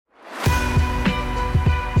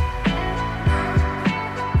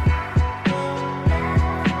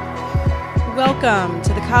Welcome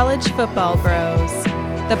to the College Football Bros,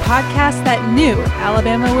 the podcast that knew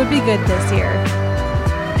Alabama would be good this year.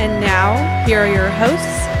 And now, here are your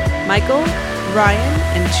hosts, Michael, Ryan,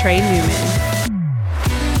 and Trey Newman.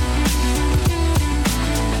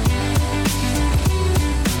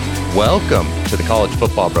 Welcome to the College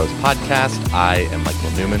Football Bros podcast. I am Michael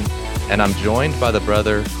Newman, and I'm joined by the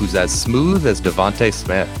brother who's as smooth as DeVonta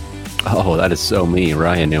Smith. Oh, that is so me,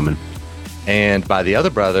 Ryan Newman. And by the other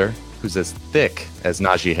brother who's as thick as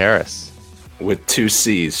Najee Harris. With two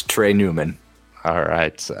C's, Trey Newman. All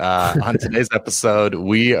right. On today's episode,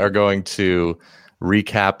 we are going to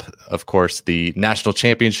recap, of course, the national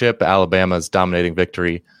championship, Alabama's dominating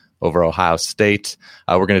victory over Ohio State.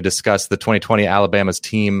 We're going to discuss the 2020 Alabama's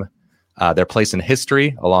team, their place in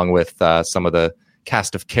history, along with some of the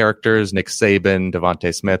cast of characters, Nick Saban,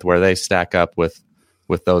 DeVonta Smith, where they stack up with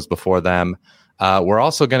those before them. We're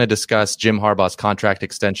also going to discuss Jim Harbaugh's contract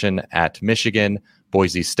extension at Michigan,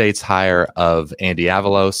 Boise State's hire of Andy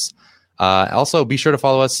Avalos. Also, be sure to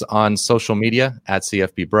follow us on social media at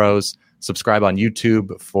CFB Bros. Subscribe on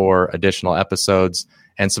YouTube for additional episodes,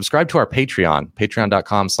 and subscribe to our Patreon,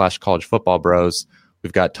 patreon.com/collegefootballbros.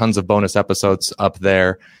 We've got tons of bonus episodes up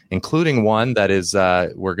there, including one that is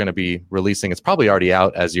we're going to be releasing. It's probably already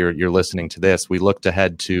out as you're listening to this. We looked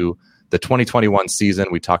ahead to the 2021 season.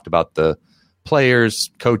 We talked about the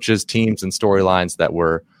players, coaches, teams, and storylines that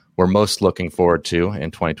we're most looking forward to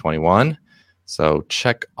in 2021. So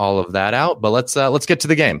check all of that out. But let's get to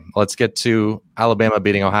the game. Let's get to Alabama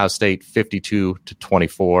beating Ohio State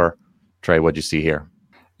 52-24. Trey, what'd you see here?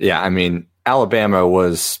 Yeah, I mean, Alabama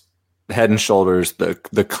was head and shoulders the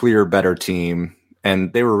clear better team,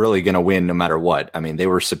 and they were really going to win no matter what. I mean, they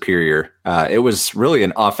were superior. It was really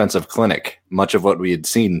an offensive clinic, much of what we had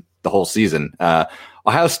seen the whole season.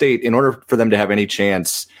 Ohio State, in order for them to have any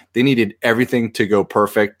chance, they needed everything to go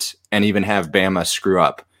perfect and even have Bama screw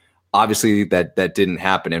up. Obviously, that didn't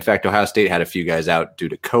happen. In fact, Ohio State had a few guys out due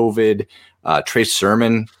to COVID. Trey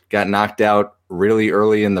Sermon got knocked out really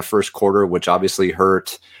early in the first quarter, which obviously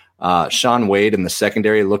hurt. Shaun Wade in the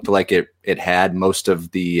secondary looked like it had most of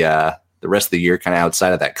the rest of the year kind of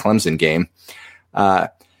outside of that Clemson game.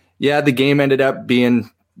 The game ended up being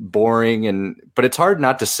boring, but it's hard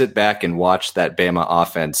not to sit back and watch that Bama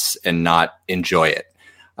offense and not enjoy it.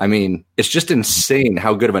 I mean, it's just insane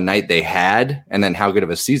how good of a night they had and then how good of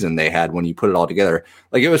a season they had when you put it all together.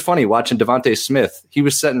 Like, it was funny watching DeVonta Smith. He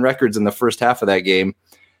was setting records in the first half of that game.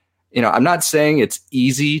 You know, I'm not saying it's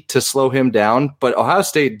easy to slow him down, but Ohio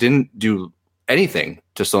State didn't do anything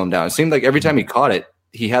to slow him down. It seemed like every time he caught it,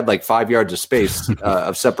 he had like 5 yards of space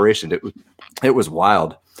of separation. It was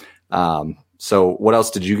wild. So what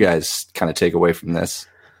else did you guys kind of take away from this?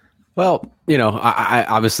 Well, you know, I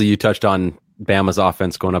obviously you touched on Bama's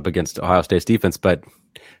offense going up against Ohio State's defense, but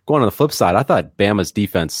going on the flip side, I thought Bama's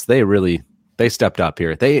defense, they stepped up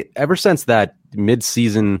here. Ever since that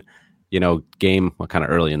mid-season, game, kind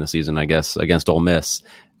of early in the season, I guess, against Ole Miss,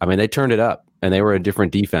 I mean, they turned it up and they were a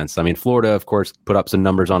different defense. I mean, Florida, of course, put up some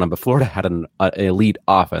numbers on them, but Florida had an elite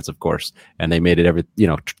offense, of course, and they made it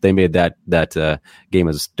they made that game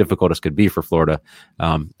as difficult as could be for Florida.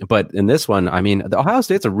 But in this one, I mean, the Ohio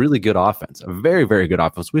State's a really good offense, a very, very good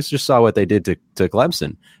offense. We just saw what they did to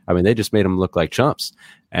Clemson. I mean, they just made them look like chumps.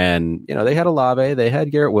 And, they had Olave, they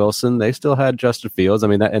had Garrett Wilson, they still had Justin Fields. I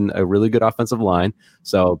mean, and a really good offensive line.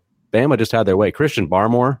 So Bama just had their way. Christian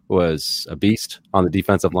Barmore was a beast on the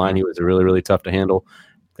defensive line. He was really, really tough to handle.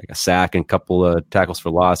 Like a sack and a couple of tackles for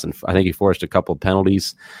loss, and I think he forced a couple of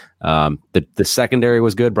penalties. The secondary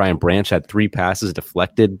was good. Brian Branch had 3 passes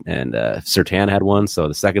deflected, and Surtain had 1, so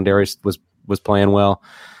the secondary was playing well.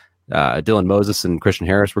 Dylan Moses and Christian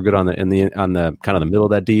Harris were good on the kind of the middle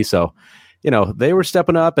of that D. So, they were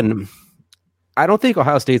stepping up, and I don't think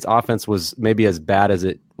Ohio State's offense was maybe as bad as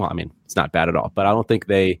it. Well, I mean, it's not bad at all, but I think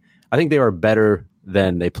they were better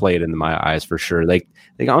than they played in my eyes for sure.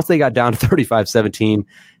 Once they got down to 35-17,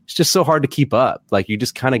 it's just so hard to keep up. Like, you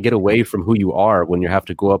just kind of get away from who you are when you have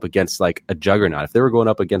to go up against like a juggernaut. If they were going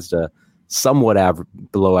up against a somewhat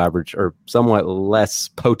below average or somewhat less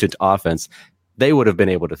potent offense, they would have been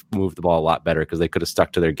able to move the ball a lot better because they could have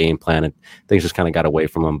stuck to their game plan, and things just kind of got away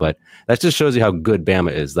from them. But that just shows you how good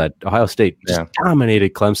Bama is, that Ohio State just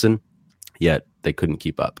dominated Clemson, yet they couldn't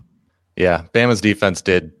keep up. Yeah, Bama's defense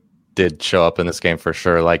did show up in this game for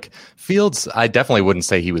sure. Like, Fields, I definitely wouldn't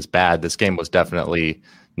say he was bad. This game was definitely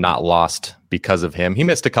not lost because of him. He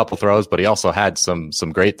missed a couple throws, but he also had some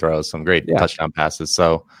great throws, some great touchdown passes.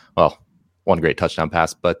 So, well, one great touchdown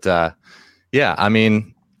pass. But I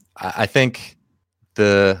mean, I think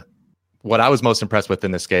what I was most impressed with in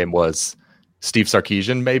this game was Steve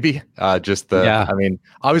Sarkisian, maybe. I mean,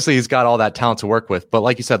 obviously he's got all that talent to work with, but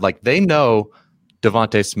like you said, like they know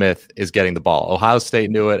Devontae Smith is getting the ball. Ohio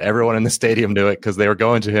State knew it. Everyone in the stadium knew it because they were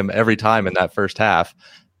going to him every time in that first half.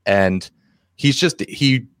 And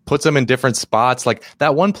he puts them in different spots. Like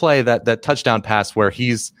that one play, that touchdown pass where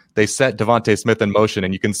they set Devontae Smith in motion,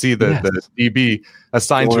 and you can see the DB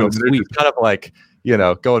assigned to him. They're just kind of like,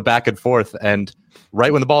 going back and forth. And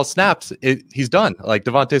right when the ball snaps, he's done. Like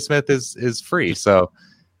Devontae Smith is free. So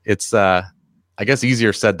it's I guess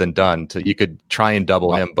easier said than done. You could try and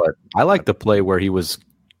double him, but I like the play where he was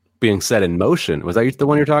being set in motion. Was that the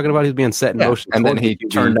one you're talking about? He was being set in motion, and then he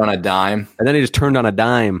turned on a dime,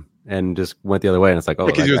 and just went the other way. And it's like,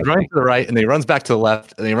 because he was running to the right, and then he runs back to the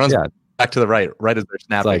left, and then he runs back to the right as they're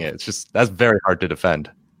snapping it. It's just that's very hard to defend.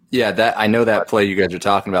 Yeah, I know that play you guys are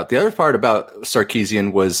talking about. The other part about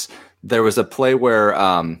Sarkisian was there was a play where,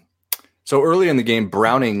 so early in the game,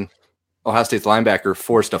 Browning, Ohio State's linebacker,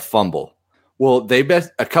 forced a fumble. Well,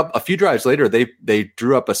 a few drives later, they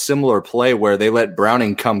drew up a similar play where they let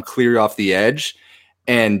Browning come clear off the edge,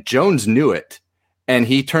 and Jones knew it, and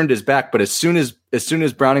he turned his back. But as soon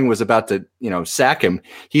as Browning was about to sack him,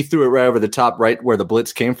 he threw it right over the top, right where the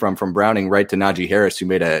blitz came from Browning, right to Najee Harris, who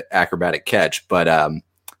made an acrobatic catch. But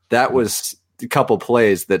that was a couple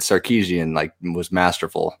plays that Sarkisian was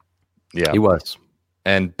masterful. Yeah, he was.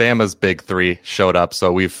 And Bama's big three showed up.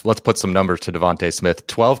 So let's put some numbers to Devontae Smith.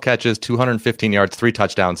 12 catches, 215 yards, 3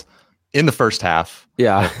 touchdowns in the first half.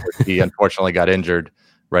 Yeah. He unfortunately got injured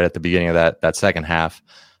right at the beginning of that second half.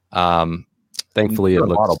 Thankfully, it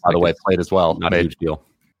looks by the way, played as well. Not a huge deal.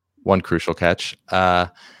 One crucial catch.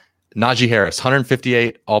 Najee Harris,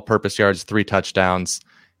 158 all-purpose yards, 3 touchdowns.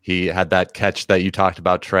 He had that catch that you talked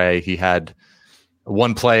about, Trey. He had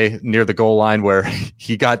one play near the goal line where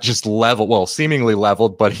he got just seemingly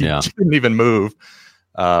leveled, but he didn't even move.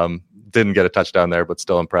 Didn't get a touchdown there, but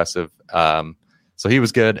still impressive. So he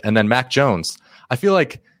was good. And then Mac Jones, I feel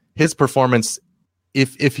like his performance,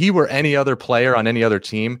 if he were any other player on any other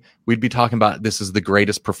team, we'd be talking about this is the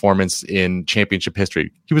greatest performance in championship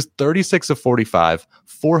history. He was 36 of 45,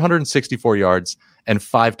 464 yards, and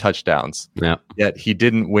 5 touchdowns. Yeah. Yet he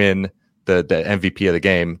didn't win the MVP of the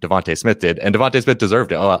game. Devontae Smith did, and Devontae Smith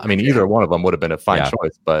deserved it. I mean, either one of them would have been a fine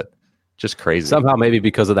choice, but just crazy. Somehow, maybe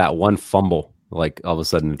because of that one fumble, like all of a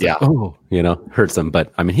sudden, hurts him.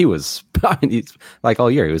 But I mean, he's like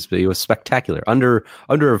all year. He was spectacular.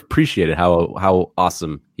 Underappreciated how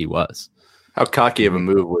awesome he was. How cocky of a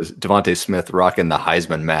move was Devontae Smith rocking the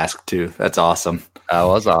Heisman mask too? That's awesome. That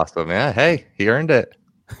was awesome. Yeah. Hey, he earned it.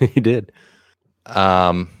 He did.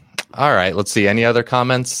 All right. Let's see. Any other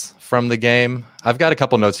comments from the game? I've got a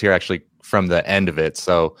couple notes here actually from the end of it.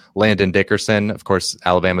 So Landon Dickerson, of course,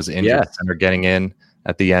 Alabama's injured center, getting in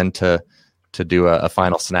at the end to do a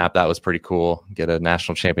final snap. That was pretty cool. Get a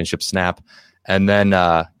national championship snap. And then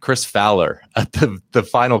Chris Fowler at the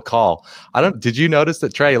final call. Did you notice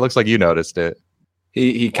that, Trey? It looks like you noticed it.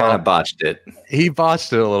 He kind of botched it. He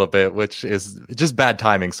botched it a little bit, which is just bad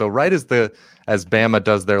timing. So right as Bama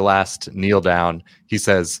does their last kneel down, he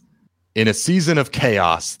says, "In a season of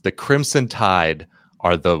chaos, the Crimson Tide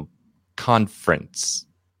are the conference."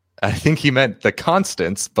 I think he meant the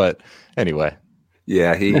Constants, but anyway.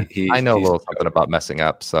 Yeah, he I know a little something about messing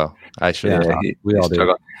up, so I should. Yeah, we all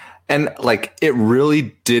do. And it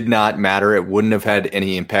really did not matter. It wouldn't have had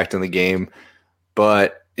any impact on the game,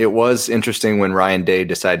 but it was interesting when Ryan Day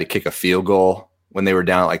decided to kick a field goal when they were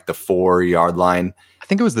down at the 4-yard line. I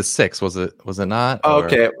think it was the 6. Was it not? Oh,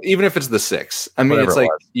 okay. Even if it's the 6, I mean, it's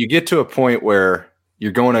you get to a point where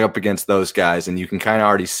you're going up against those guys and you can kind of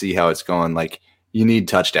already see how it's going. You need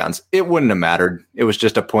touchdowns. It wouldn't have mattered. It was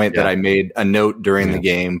just a point that I made a note during the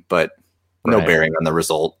game, but no bearing on the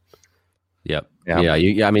result. Yep. Yeah.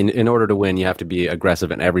 I mean, in order to win, you have to be aggressive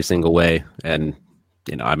in every single way. And,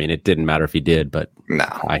 it didn't matter if he did, but no,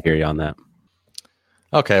 I hear you on that.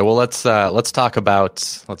 Okay. Well, let's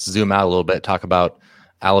zoom out a little bit, talk about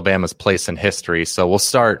Alabama's place in history. So I'll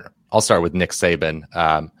start with Nick Saban.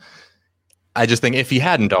 I just think if he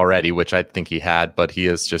hadn't already, which I think he had, but he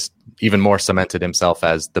has just even more cemented himself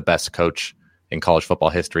as the best coach in college football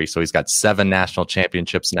history. So he's got 7 national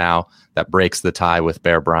championships now. That breaks the tie with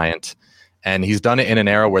Bear Bryant. And he's done it in an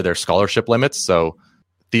era where there's scholarship limits. So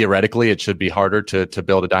theoretically, it should be harder to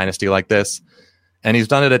build a dynasty like this. And he's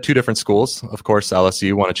done it at 2 different schools. Of course,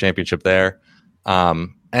 LSU won a championship there.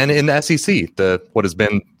 And in the SEC, what has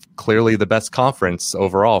been clearly the best conference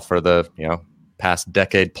overall for the past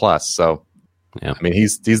decade plus. So, I mean,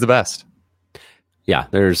 he's the best. Yeah,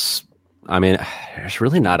 there's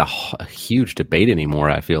really not a huge debate anymore.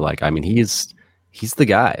 I feel like, I mean, he's the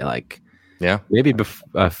guy. Yeah. Maybe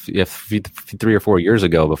 3 or 4 years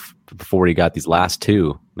ago before he got these last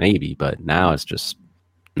two, maybe, but now it's just,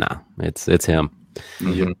 it's him.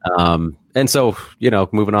 Mm-hmm. And so,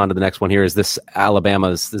 moving on to the next one here is this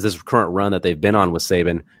this current run that they've been on with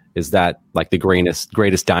Saban. Is that like the greatest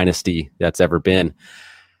dynasty that's ever been?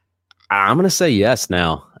 I'm going to say yes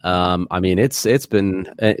now. I mean, it's been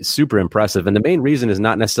super impressive. And the main reason is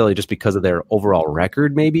not necessarily just because of their overall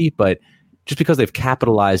record, maybe, but just because they've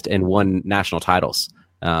capitalized and won national titles.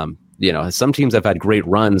 Some teams have had great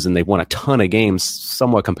runs and they've won a ton of games,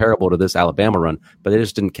 somewhat comparable to this Alabama run, but they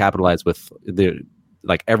just didn't capitalize with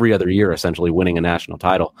every other year, essentially winning a national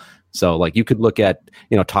title. So like you could look at,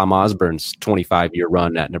 Tom Osborne's 25-year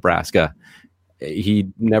run at Nebraska. He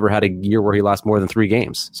never had a year where he lost more than 3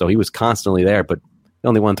 games. So he was constantly there, but he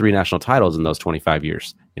only won 3 national titles in those 25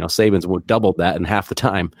 years. Saban's doubled that in half the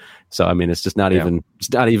time. So, I mean, it's just not even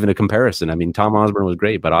a comparison. I mean, Tom Osborne was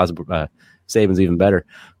great, but Saban's even better.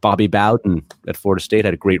 Bobby Bowden at Florida State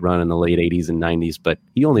had a great run in the late 80s and 90s, but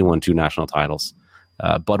he only won 2 national titles.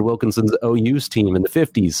 Bud Wilkinson's OU's team in the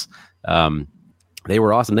 50s, they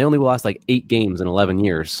were awesome. They only lost 8 games in 11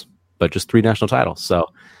 years, but just 3 national titles. So,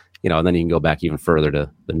 and then you can go back even further to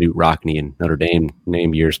the Newt Rockne and Notre Dame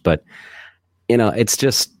name years. But, it's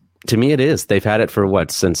just, to me, it is. They've had it for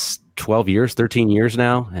since 12 years, 13 years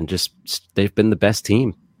now, and just they've been the best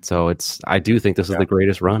team. So I do think this is the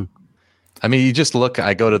greatest run. I mean, you just look,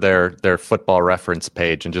 I go to their football reference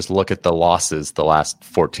page and just look at the losses the last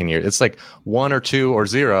 14 years. It's like 1 or 2 or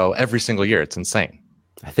 0 every single year. It's insane.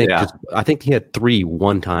 I think he had 3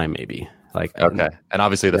 one time, maybe. Okay. And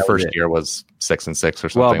obviously the first year was 6-6 or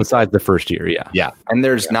something. Well, besides the first year, yeah. Yeah. And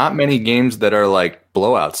there's not many games that are like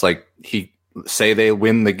blowouts. Like say they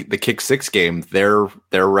win the kick 6 game, they're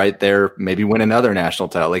right there, maybe win another national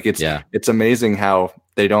title. It's amazing how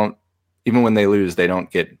they don't, even when they lose, they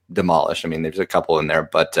don't get demolished. I mean, there's a couple in there,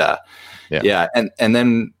 but And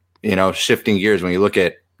then, shifting gears, when you look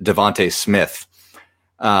at Devontae Smith,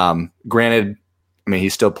 granted, I mean, he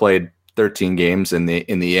still played 13 games in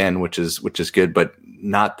the end, which is good, but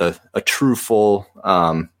not a true full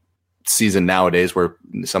season nowadays, where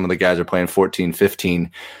some of the guys are playing 14,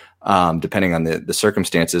 15, depending on the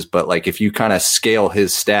circumstances. But if you kind of scale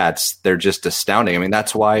his stats, they're just astounding. I mean,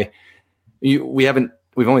 that's why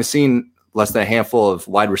we've only seen less than a handful of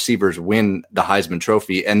wide receivers win the Heisman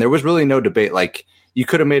Trophy, and there was really no debate. You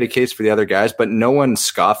could have made a case for the other guys, but no one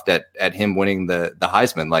scoffed at him winning the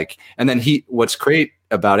Heisman. And then what's great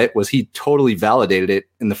about it was he totally validated it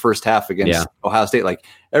in the first half against Ohio State.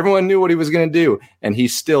 Everyone knew what he was going to do, and he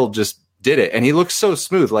still just did it. And he looks so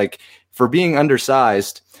smooth. For being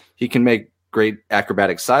undersized, he can make great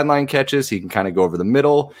acrobatic sideline catches. He can kind of go over the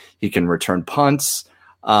middle. He can return punts.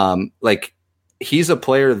 He's a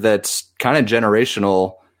player that's kind of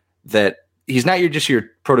generational, that he's not just your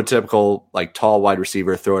prototypical tall wide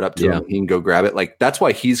receiver, throw it up to him, he can go grab it. That's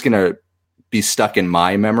why he's going to be stuck in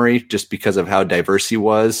my memory, just because of how diverse he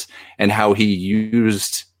was and how he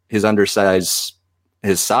used his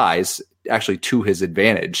size actually to his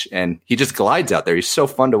advantage. And he just glides out there. He's so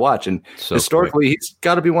fun to watch. And historically, he's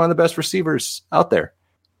got to be one of the best receivers out there.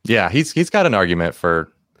 Yeah, he's got an argument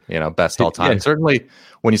for, best all time. Yeah. Certainly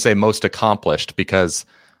when you say most accomplished, because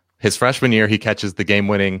his freshman year, he catches the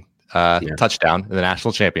game-winning touchdown in the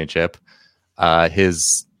national championship.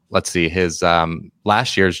 His last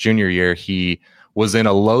year's junior year, he was in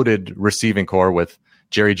a loaded receiving core with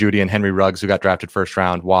Jerry Jeudy and Henry Ruggs, who got drafted first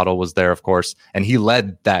round. Waddle was there, of course, and he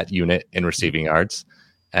led that unit in receiving yards.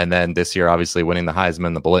 And then this year, obviously winning the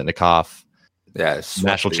Heisman, the Biletnikoff,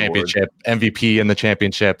 national championship, MVP in the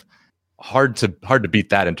championship. Hard to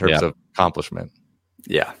beat that in terms of accomplishment.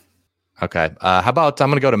 Yeah. Okay. How about, I'm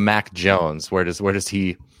going to go to Mac Jones. Where does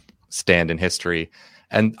he stand in history?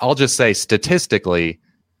 And I'll just say, statistically,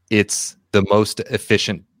 it's the most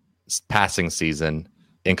efficient passing season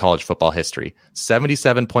in college football history.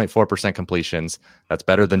 77.4% completions. That's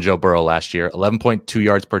better than Joe Burrow last year. 11.2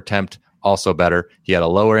 yards per attempt, also better. He had a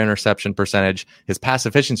lower interception percentage. His pass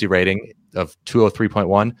efficiency rating of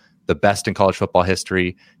 203.1, the best in college football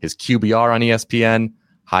history. His QBR on ESPN,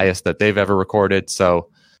 highest that they've ever recorded. So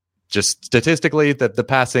just statistically, the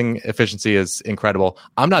passing efficiency is incredible.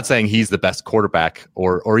 I'm not saying he's the best quarterback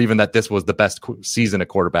or even that this was the best season a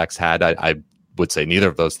quarterback's had. I would say neither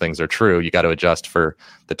of those things are true. You got to adjust for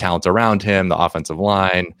the talent around him, the offensive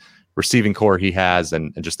line, receiving core he has,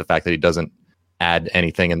 and just the fact that he doesn't add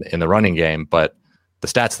anything in the running game. But the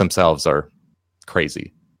stats themselves are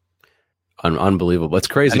crazy. Unbelievable. It's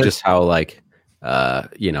crazy just how,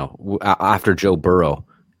 after Joe Burrow,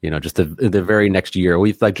 just the very next year.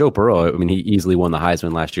 Like Joe Burrow, I mean, he easily won the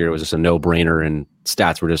Heisman last year. It was just a no-brainer, and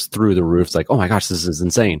stats were just through the roof. It's like, oh my gosh, this is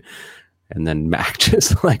insane. And then Mac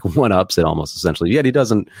just like one-ups it almost, essentially. Yet he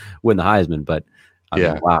doesn't win the Heisman, but I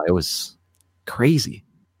mean, wow, it was crazy.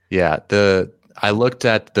 Yeah, I looked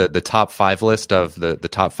at the top 5 list of the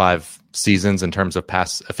top 5 seasons in terms of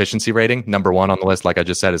pass efficiency rating. Number 1 on the list, like I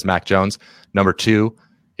just said, is Mac Jones. Number 2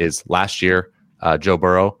 is last year, Joe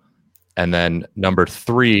Burrow. And then number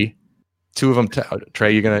 3, 2 of them.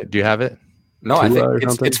 Trey, do you have it? No, I think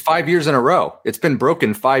it's 5 years in a row. It's been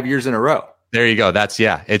broken 5 years in a row. There you go. It's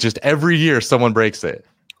just every year someone breaks it.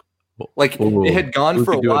 Like it had gone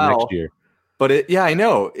for a while. Next year. But I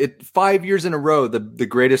know it 5 years in a row, the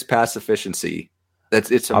greatest pass efficiency. It's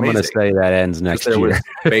amazing. I'm going to say that ends next year. With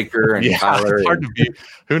Baker and Kyler. It's hard to beat.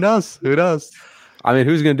 Who knows? I mean,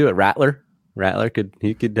 who's going to do it? Rattler could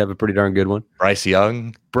have a pretty darn good one. Bryce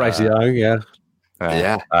Young, yeah.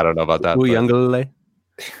 I don't know about that.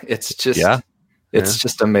 It's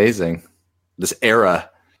just amazing. This era.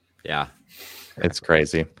 Yeah, it's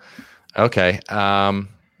crazy. Okay.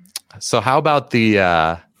 So how about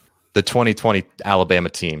the 2020 Alabama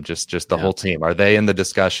team? Just the whole team. Are they in the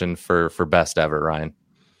discussion for best ever, Ryan?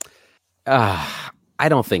 I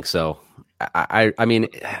don't think so. I mean,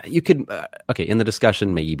 you could in the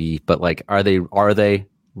discussion maybe, but like, are they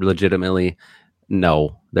legitimately?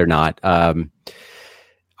 No, they're not.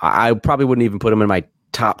 I probably wouldn't even put them in my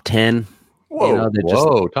top 10.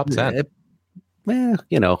 Whoa, top 10.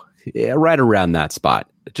 Right around that spot.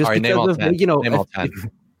 Just all right, name all 10. Name all 10.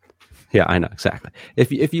 Yeah, I know exactly.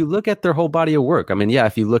 If you look at their whole body of work, I mean,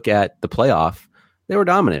 if you look at the playoff, they were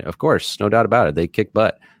dominant, of course, no doubt about it. They kicked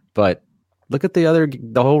butt, but look at the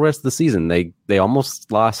whole rest of the season. They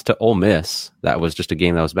almost lost to Ole Miss. That was just a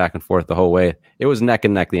game that was back and forth the whole way. It was neck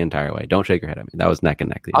and neck the entire way. Don't shake your head at me. That was neck and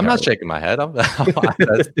neck. I'm not shaking my head. Come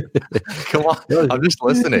on, I'm just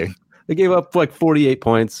listening. They gave up like 48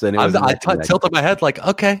 points, and I tilted my head like,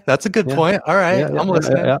 okay, that's a good point. All right, I'm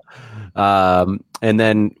listening. And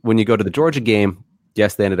then when you go to the Georgia game,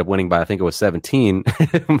 yes, they ended up winning by, I think it was 17.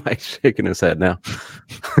 Mike's shaking his head now.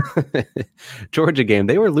 Georgia game,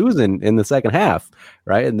 they were losing in the second half,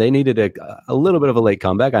 right? And they needed a little bit of a late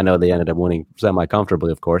comeback. I know they ended up winning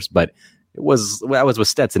semi-comfortably, of course, but that was with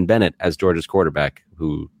Stetson Bennett as Georgia's quarterback,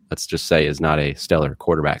 who, let's just say, is not a stellar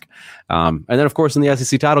quarterback. And then, of course, in the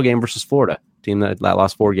SEC title game versus Florida, team that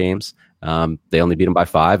lost 4 games, they only beat them by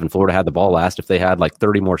 5, and Florida had the ball last. If they had like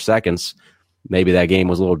 30 more seconds, maybe that game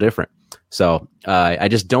was a little different. So I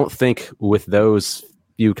just don't think with those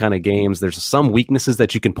few kind of games, there's some weaknesses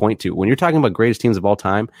that you can point to. When you're talking about greatest teams of all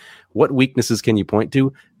time, what weaknesses can you point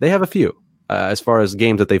to? They have a few as far as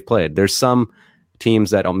games that they've played. There's some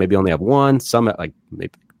teams that maybe only have one, some like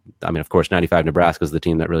maybe, I mean, of course, 95 Nebraska is the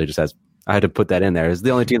team that really just has, I had to put that in there. It's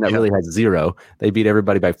the only team that really has 0. They beat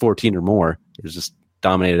everybody by 14 or more. It was just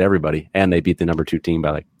dominated everybody. And they beat the number 2 team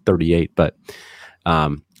by like 38. But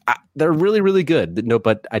they're really, really good. No,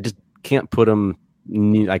 but I just can't put them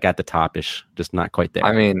like at the top-ish, just not quite there.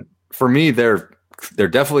 I mean, for me, they're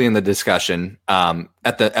definitely in the discussion.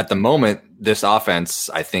 At the moment, this offense,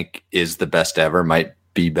 I think, is the best ever. Might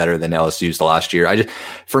be better than LSU's the last year.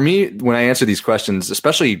 For me, when I answer these questions,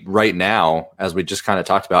 especially right now, as we just kind of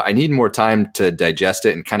talked about, I need more time to digest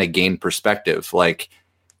it and kind of gain perspective. Like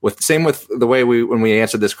with the way when we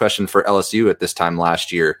answered this question for LSU at this time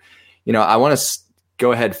last year, I want to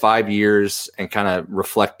go ahead 5 years and kind of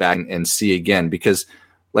reflect back and see again, because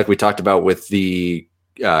like we talked about with the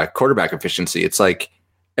quarterback efficiency, it's like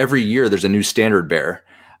every year there's a new standard bearer.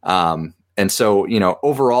 And so,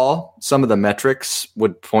 overall, some of the metrics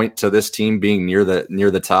would point to this team being near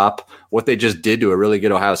the top. What they just did to a really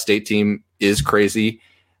good Ohio State team is crazy.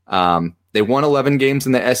 They won 11 games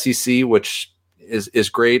in the SEC, which is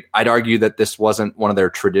great. I'd argue that this wasn't one of their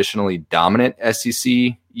traditionally dominant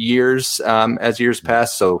SEC years as years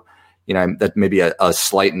passed. So, that may be a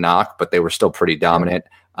slight knock, but they were still pretty dominant.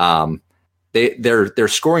 Their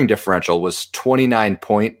scoring differential was 29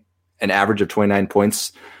 point, an average of 29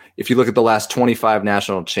 points. If you look at the last 25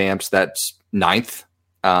 national champs, that's 9th.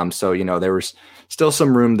 So, there was still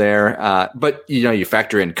some room there. But, you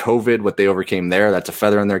factor in COVID, what they overcame there, that's a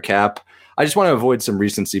feather in their cap. I just want to avoid some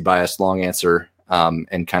recency bias, long answer,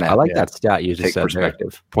 and kind of. I like that stat you just said,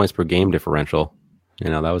 perspective. Points per game differential.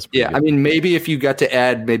 That was good. I mean, maybe if you got to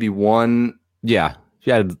add maybe one. Yeah. If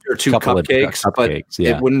you had or 2 cupcakes, but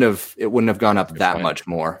it wouldn't have gone up that much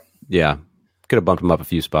more. Yeah. Could have bumped them up a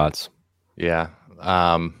few spots. Yeah.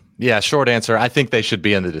 Yeah, short answer. I think they should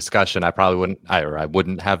be in the discussion. I probably wouldn't. I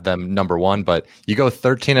wouldn't have them number one. But you go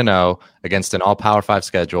 13-0 against an all Power 5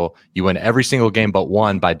 schedule. You win every single game but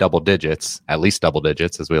one by double digits, at least double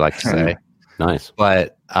digits, as we like to say. Nice.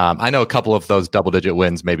 But I know a couple of those double digit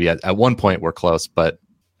wins. Maybe at one point were close, but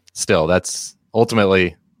still, that's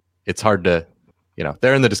ultimately it's hard to.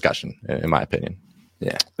 They're in the discussion, in my opinion.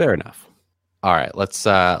 Yeah, fair enough. All right, let's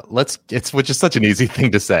which is such an easy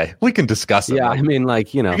thing to say. We can discuss it. Yeah, I mean, we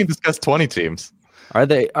can discuss 20 teams. Are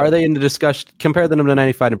they in the discussion? Compare them to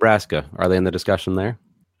 95 Nebraska. Are they in the discussion there?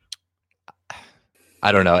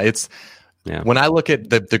 I don't know. When I look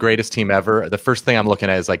at the greatest team ever, the first thing I'm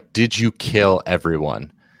looking at is did you kill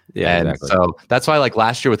everyone? Yeah, and exactly. So that's why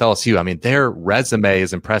last year with LSU, I mean, their resume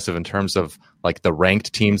is impressive in terms of the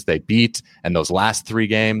ranked teams they beat and those last 3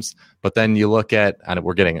 games. But then you look at, and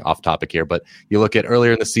we're getting off topic here, but you look at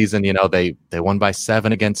earlier in the season, they won by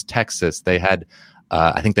 7 against Texas. They had,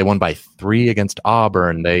 I think they won by 3 against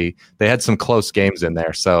Auburn. They had some close games in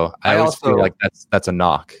there. So I always feel like that's a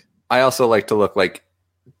knock. I also like to look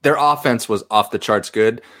their offense was off the charts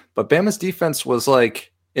good, but Bama's defense was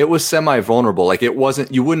it was semi-vulnerable. It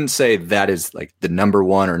wasn't, you wouldn't say that is the number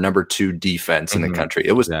 1 or number 2 defense in the country.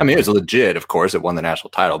 It was, exactly. I mean, it was legit, of course, it won the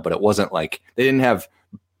national title, but it wasn't they didn't have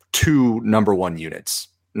 2 number 1 units.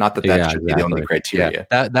 Not that should be the only criteria.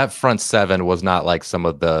 Yeah, that front 7 was not some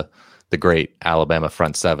of the great Alabama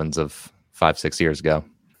front 7s of 5-6 years ago.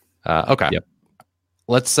 Okay. Yep.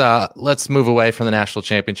 Let's move away from the national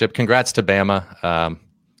championship. Congrats to Bama.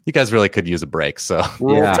 You guys really could use a break. So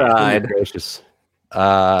gracious.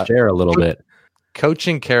 Share a little bit.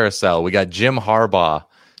 Coaching carousel. We got Jim Harbaugh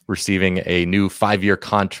receiving a new 5-year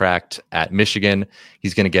contract at Michigan.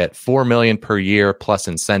 He's going to get $4 million per year plus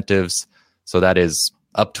incentives. So that is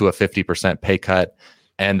up to a 50% pay cut.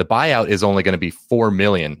 And the buyout is only going to be $4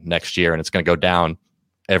 million next year, and it's going to go down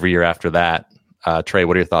every year after that. Trey,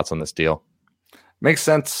 what are your thoughts on this deal? Makes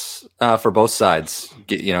sense for both sides.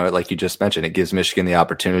 Like you just mentioned, it gives Michigan the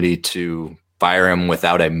opportunity to fire him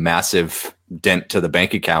without a massive dent to the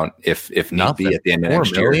bank account if need be at the end of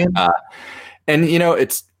next year. And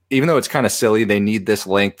it's, even though it's kind of silly, they need this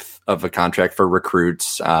length of a contract for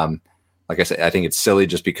recruits. Like I said, I think it's silly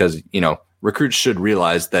just because recruits should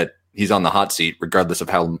realize that he's on the hot seat regardless of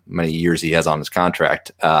how many years he has on his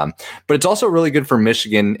contract. But it's also really good for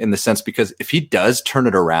Michigan in the sense because if he does turn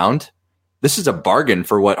it around, this is a bargain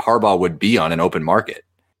for what Harbaugh would be on an open market.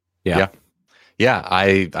 Yeah.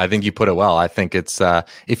 I think you put it well. I think it's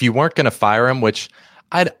if you weren't going to fire him, which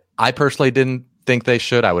I personally didn't think they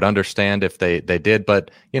should. I would understand if they did, but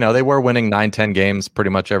they were winning 9-10 games pretty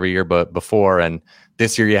much every year, but before, and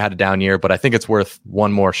this year you had a down year. But I think it's worth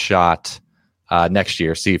one more shot next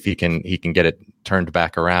year. See if he can get it turned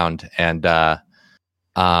back around. And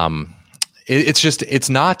it's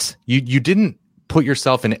not you didn't put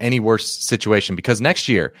yourself in any worse situation because next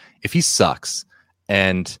year if he sucks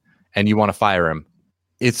and you want to fire him,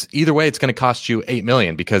 it's either way, it's going to cost you $8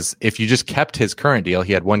 million because if you just kept his current deal,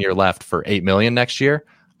 he had 1 year left for $8 million next year.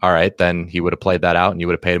 All right, then he would have played that out and you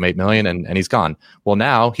would have paid him $8 million and he's gone. Well,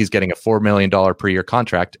 now he's getting a $4 million per year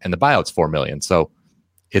contract and the buyout's $4 million. So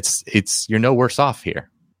it's you're no worse off here.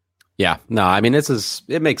 Yeah, no, I mean,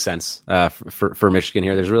 it makes sense for Michigan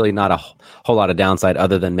here. There's really not a whole lot of downside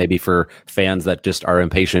other than maybe for fans that just are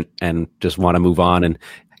impatient and just want to move on and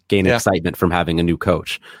gain excitement from having a new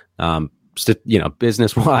coach.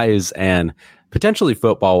 Business wise and potentially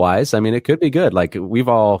football wise, I mean, it could be good. Like we've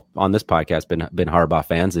all on this podcast been Harbaugh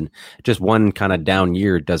fans, and just one kind of down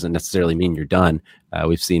year doesn't necessarily mean you're done.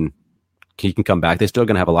 We've seen he can come back. They're still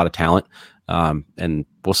going to have a lot of talent, and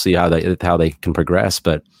we'll see how they can progress.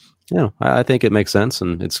 But I think it makes sense,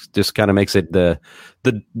 and it's just kind of makes it the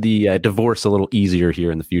divorce a little easier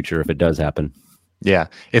here in the future if it does happen. Yeah,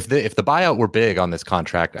 if the buyout were big on this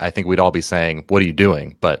contract, I think we'd all be saying, "What are you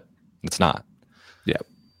doing?" But it's not.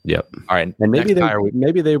 Yep. All right, and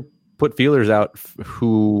maybe they put feelers out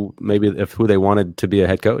who they wanted to be a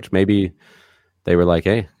head coach. Maybe they were like,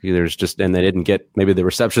 "Hey, and they didn't get maybe the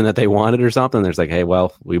reception that they wanted or something." There's like, "Hey,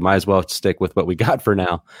 well, we might as well stick with what we got for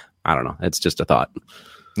now." I don't know. It's just a thought.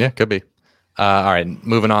 Yeah, could be. All right,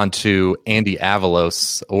 moving on to Andy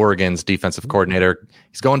Avalos, Oregon's defensive coordinator.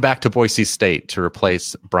 He's going back to Boise State to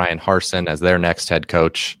replace Brian Harsin as their next head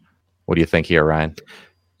coach. What do you think here, Ryan?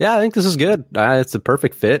 Yeah, I think this is good. It's a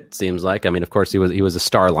perfect fit, seems like. I mean, of course, he was a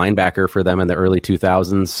star linebacker for them in the early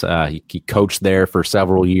 2000s. He coached there for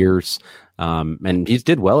several years, and he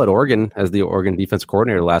did well at Oregon as the Oregon defense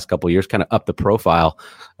coordinator the last couple of years, kind of up the profile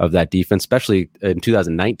of that defense, especially in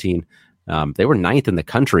 2019. They were 9th in the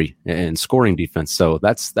country in scoring defense, so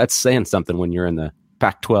that's saying something when you're in the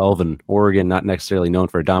Pac-12 and Oregon, not necessarily known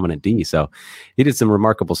for a dominant D. So he did some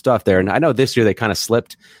remarkable stuff there. And I know this year they kind of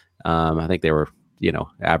slipped. I think they were,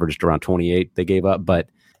 averaged around 28 they gave up, but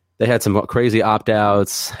they had some crazy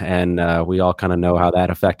opt-outs, and we all kind of know how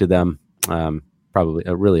that affected them, probably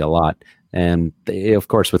really a lot. And they, of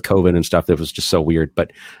course, with COVID and stuff, that was just so weird.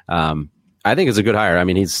 But I think it's a good hire. I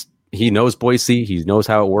mean, he knows Boise. He knows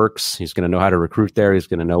how it works. He's going to know how to recruit there. He's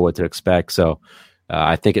going to know what to expect. So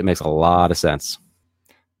I think it makes a lot of sense.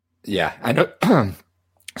 Yeah, I know.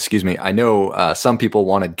 Excuse me. I know some people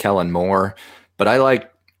wanted Kellen Moore, but I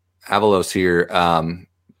like Avalos here.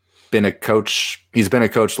 Been a coach. He's been a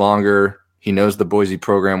coach longer. He knows the Boise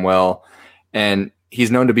program well, and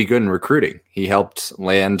he's known to be good in recruiting. He helped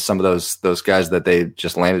land some of those guys that they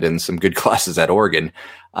just landed in some good classes at Oregon.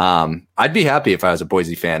 I'd be happy if I was a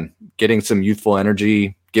Boise fan, getting some youthful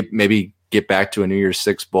energy, get back to a New Year's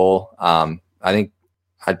Six bowl. I think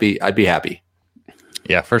I'd be happy.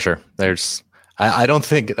 Yeah, for sure. I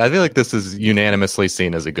feel like this is unanimously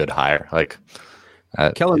seen as a good hire. Like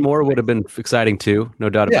Kellen Moore would have been exciting too, no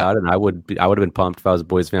doubt about it. And I would have been pumped if I was a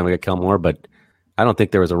Boise fan. We got Kellen Moore, but I don't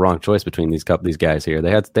think there was a wrong choice between these guys here.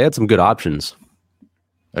 They had some good options.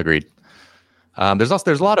 Agreed. There's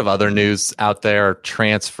a lot of other news out there: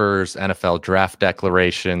 transfers, NFL draft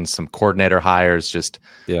declarations, some coordinator hires, just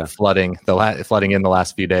flooding in the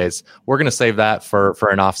last few days. We're going to save that for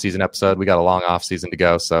an off-season episode. We got a long off-season to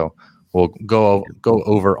go, so we'll go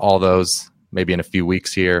over all those maybe in a few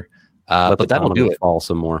weeks here. But that'll do it. Fall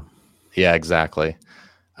some more. Yeah, exactly.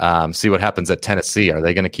 See what happens at Tennessee. Are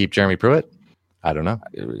they going to keep Jeremy Pruitt? I don't know.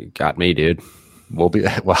 Got me, dude. We'll be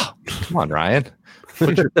well. Come on, Ryan.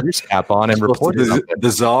 Put your Bruce cap on and report the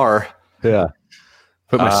czar. Yeah.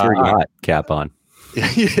 Put my Siriat cap on.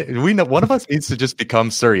 We know one of us needs to just become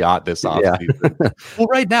Siriat this offseason. Yeah. Well,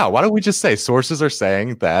 right now, why don't we just say sources are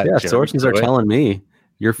saying that? Yeah, sources are telling me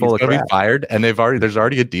you're full of crap. Be fired, and there's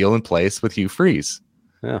already a deal in place with Hugh Freeze.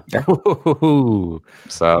 Yeah.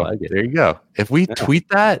 So there you go. If we tweet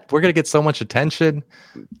that, we're going to get so much attention.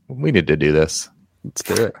 We need to do this. Let's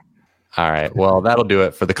do it. All right. Well, that'll do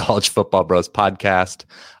it for the College Football Bros podcast.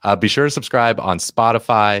 Be sure to subscribe on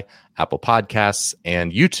Spotify, Apple Podcasts,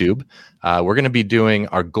 and YouTube. We're going to be doing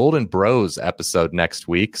our Golden Bros episode next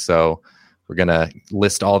week. So we're going to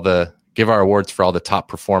give our awards for all the top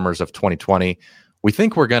performers of 2020. We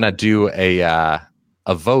think we're going to do a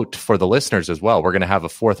vote for the listeners as well. We're going to have a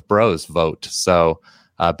Fourth Bros vote. So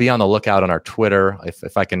be on the lookout on our Twitter.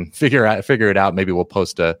 If I can figure it out, maybe we'll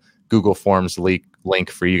post a Google Forms link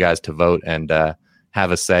for you guys to vote and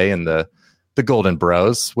have a say in the Golden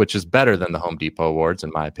Bros, which is better than the Home Depot Awards,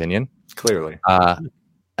 in my opinion. Clearly.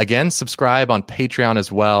 Again, subscribe on Patreon as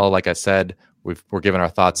well. Like I said, we're giving our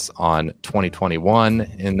thoughts on 2021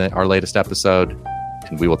 in our latest episode,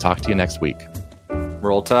 and we will talk to you next week.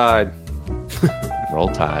 Roll Tide. Roll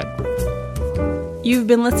Tide. You've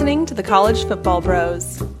been listening to the College Football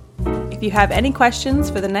Bros. If you have any questions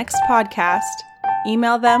for the next podcast,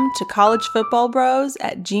 email them to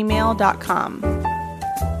collegefootballbros@gmail.com.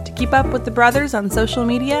 To keep up with the brothers on social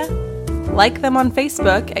media, like them on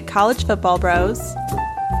Facebook at College Football Bros,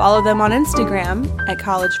 follow them on Instagram at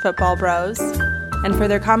College Football Bros, and for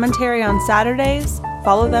their commentary on Saturdays,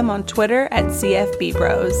 follow them on Twitter at CFB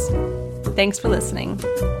Bros. Thanks for listening.